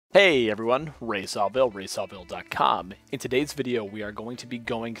Hey everyone, Ray Sawvell, raysawvell.com. In today's video, we are going to be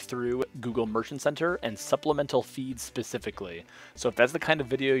going through Google Merchant Center and supplemental feeds specifically. So if that's the kind of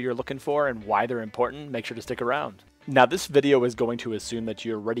video you're looking for and why they're important, make sure to stick around. Now this video is going to assume that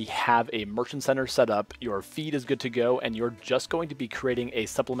you already have a Merchant Center set up, your feed is good to go, and you're just going to be creating a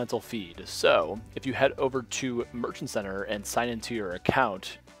supplemental feed. So if you head over to Merchant Center and sign into your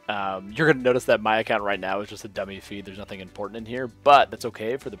account, you're going to notice that my account right now is just a dummy feed. There's nothing important in here, but that's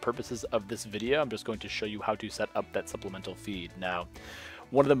okay. For the purposes of this video, I'm just going to show you how to set up that supplemental feed. Now,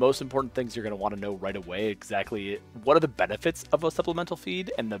 one of the most important things you're going to want to know right away exactly what are the benefits of a supplemental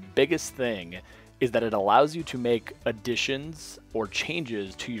feed, and the biggest thing is that it allows you to make additions or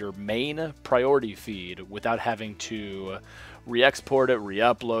changes to your main priority feed without having to re-export it,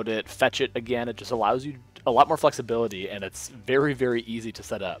 re-upload it, fetch it again. It just allows you a lot more flexibility, and it's very, very easy to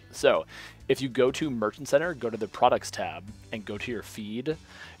set up. So if you go to Merchant Center, go to the Products tab, and go to your feed,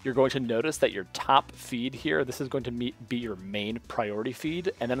 you're going to notice that your top feed here, this is going to be your main priority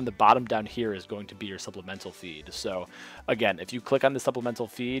feed, and then in the bottom down here is going to be your supplemental feed. So again, if you click on the supplemental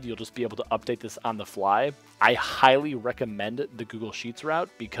feed, you'll just be able to update this on the fly. I highly recommend the Google Sheets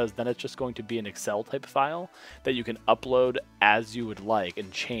route, because then it's just going to be an Excel type file that you can upload as you would like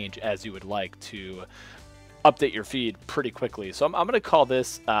and change as you would like to update your feed pretty quickly. So I'm going to call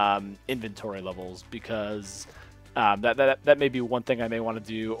this inventory levels, because that may be one thing I may want to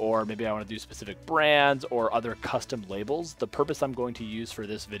do, or maybe I want to do specific brands or other custom labels. The purpose I'm going to use for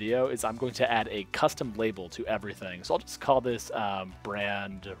this video is I'm going to add a custom label to everything. So I'll just call this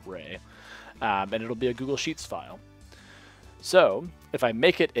brand Ray, and it'll be a Google Sheets file. So if I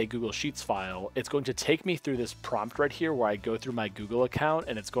make it a Google Sheets file, it's going to take me through this prompt right here where I go through my Google account,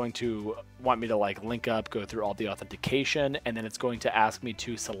 and it's going to want me to like link up, go through all the authentication, and then it's going to ask me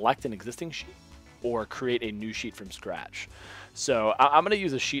to select an existing sheet or create a new sheet from scratch. So I'm going to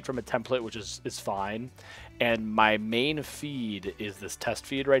use a sheet from a template, which is fine. And my main feed is this test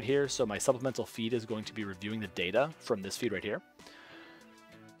feed right here. So my supplemental feed is going to be reviewing the data from this feed right here.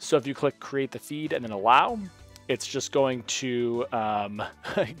 So if you click create the feed and then allow, it's just going to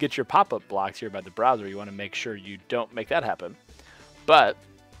get your pop-up blocked here by the browser. You want to make sure you don't make that happen. But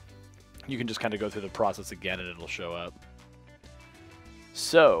you can just kind of go through the process again and it'll show up.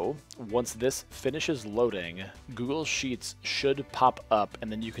 So once this finishes loading, Google Sheets should pop up,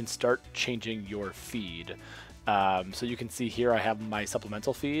 and then you can start changing your feed. So you can see here I have my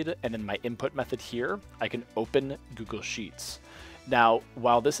supplemental feed, and then my input method here, I can open Google Sheets. Now,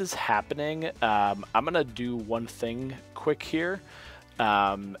 while this is happening, I'm going to do one thing quick here,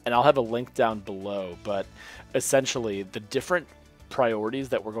 and I'll have a link down below, but essentially the different priorities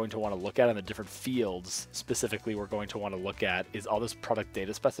that we're going to want to look at and the different fields specifically we're going to want to look at is all this product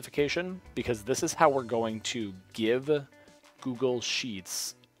data specification, because this is how we're going to give Google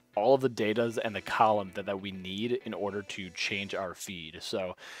Sheets all of the data and the column that we need in order to change our feed.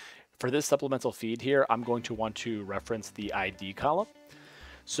 So for this supplemental feed here, I'm going to want to reference the ID column.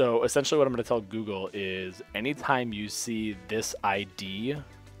 So essentially what I'm going to tell Google is anytime you see this ID,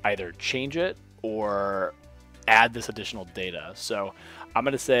 either change it or add this additional data. So I'm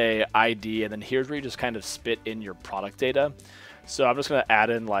going to say ID, and then here's where you just kind of spit in your product data. So I'm just going to add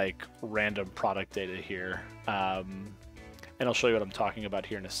in like random product data here. And I'll show you what I'm talking about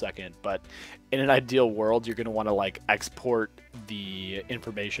here in a second. But in an ideal world, you're going to want to like export the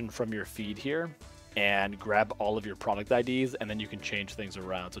information from your feed here and grab all of your product IDs, and then you can change things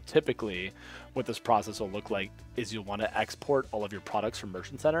around. So typically what this process will look like is you'll want to export all of your products from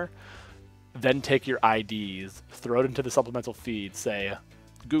Merchant Center, then take your IDs, throw it into the supplemental feed, say,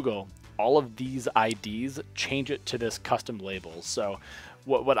 Google, all of these IDs, change it to this custom label. So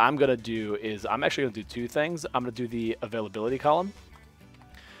what I'm going to do is I'm actually going to do two things. I'm going to do the availability column,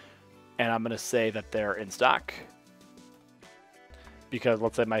 and I'm going to say that they're in stock, because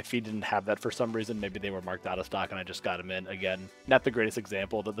let's say my feed didn't have that for some reason. Maybe they were marked out of stock and I just got them in. Again, not the greatest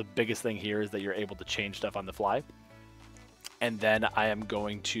example. The biggest thing here is that you're able to change stuff on the fly. And then I am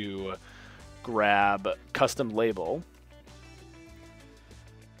going to grab custom label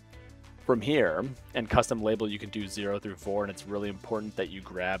from here, and custom label you can do 0 through 4, and it's really important that you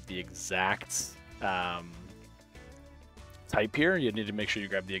grab the exact type here. You need to make sure you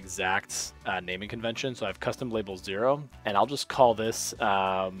grab the exact naming convention. So I have custom label 0, and I'll just call this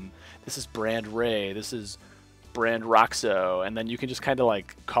this is brand Ray, this is brand Roxo, and then you can just kind of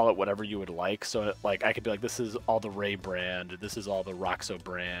like call it whatever you would like. So like I could be like, this is all the Ray brand, this is all the Roxo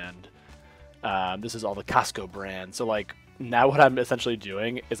brand, this is all the Costco brand. So like now what I'm essentially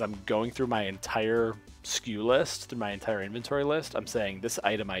doing is I'm going through my entire SKU list, through my entire inventory list. I'm saying this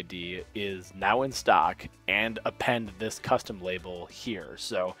item ID is now in stock and append this custom label here.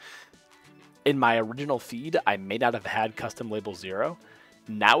 So in my original feed, I may not have had custom label 0.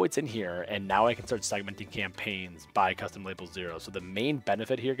 Now it's in here, and now I can start segmenting campaigns by custom label 0. So the main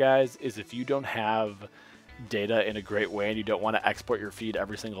benefit here, guys, is if you don't have data in a great way and you don't want to export your feed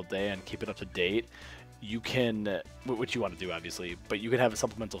every single day and keep it up to date, you can, which you want to do obviously, but you can have a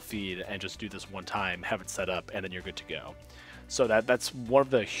supplemental feed and just do this one time, have it set up, and then you're good to go. So that's one of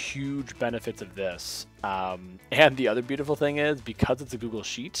the huge benefits of this. And the other beautiful thing is, because it's a Google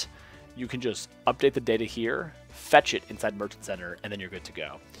Sheet, you can just update the data here, fetch it inside Merchant Center, and then you're good to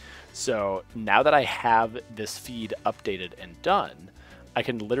go. So now that I have this feed updated and done, I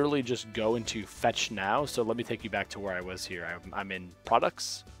can literally just go into Fetch Now. So let me take you back to where I was here. I'm in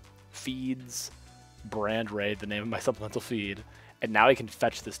Products, Feeds, Brand Raid, the name of my supplemental feed, and now I can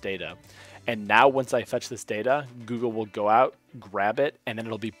fetch this data. And now once I fetch this data, Google will go out, grab it, and then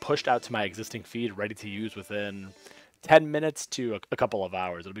it'll be pushed out to my existing feed, ready to use within 10 minutes to a couple of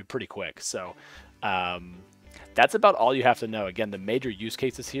hours. It'll be pretty quick. So that's about all you have to know. Again, the major use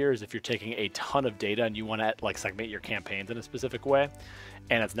cases here is if you're taking a ton of data and you want to like segment your campaigns in a specific way,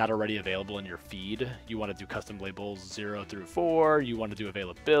 and it's not already available in your feed. You want to do custom labels 0 through 4. You want to do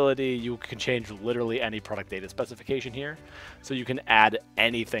availability. You can change literally any product data specification here. So you can add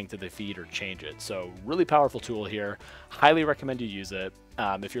anything to the feed or change it. So really powerful tool here. Highly recommend you use it.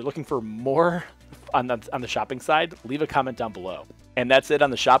 If you're looking for more on the shopping side, leave a comment down below. And that's it on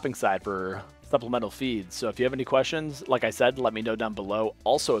the shopping side for supplemental feeds. So if you have any questions, like I said, let me know down below.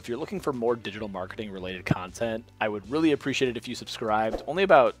 Also, if you're looking for more digital marketing related content, I would really appreciate it if you subscribed. Only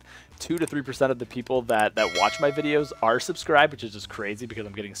about 2 to 3% of the people that watch my videos are subscribed, which is just crazy because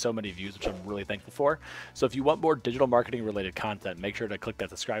I'm getting so many views, which I'm really thankful for. So if you want more digital marketing related content, make sure to click that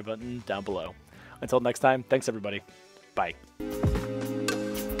subscribe button down below. Until next time, thanks everybody. Bye.